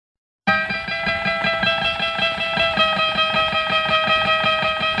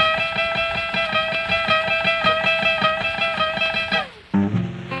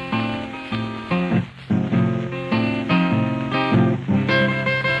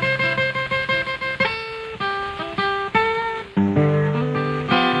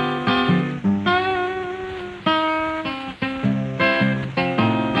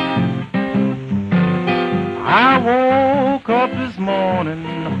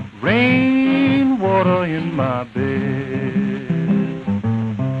rainwater in my bed.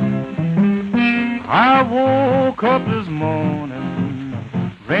 I woke up this morning,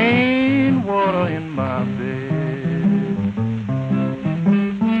 rainwater in my bed.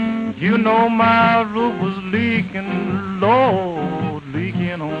 You know my roof was leaking, Lord,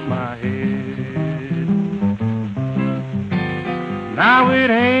 leaking on my head. Now it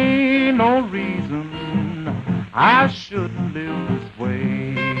ain't no reason I shouldn't live this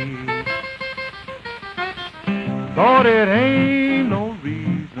way. Lord, it ain't no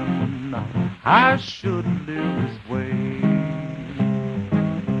reason I shouldn't live this way.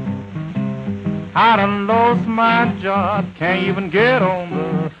 I done lost my job, can't even get on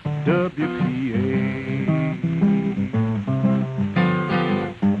the WPA.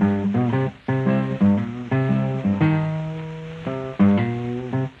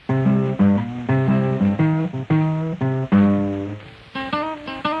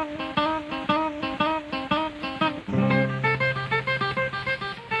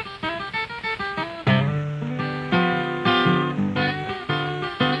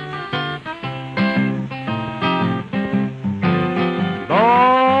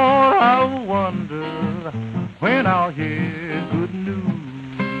 Lord, I wonder when I'll hear good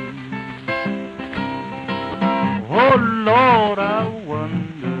news. Oh, Lord, I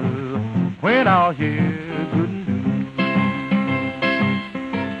wonder when I'll hear good news.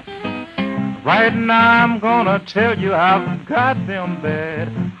 Right now I'm gonna tell you I've got them bad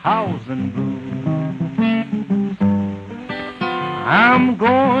housing blues. I'm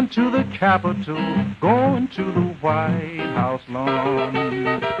going to the Capitol, going to the White House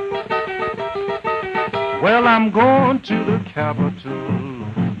lawn. Well, I'm going to the Capitol,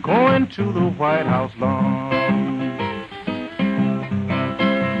 going to the White House lawn.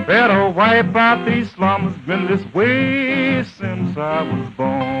 Better wipe out these slums, been this way since I was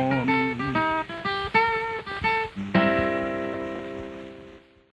born.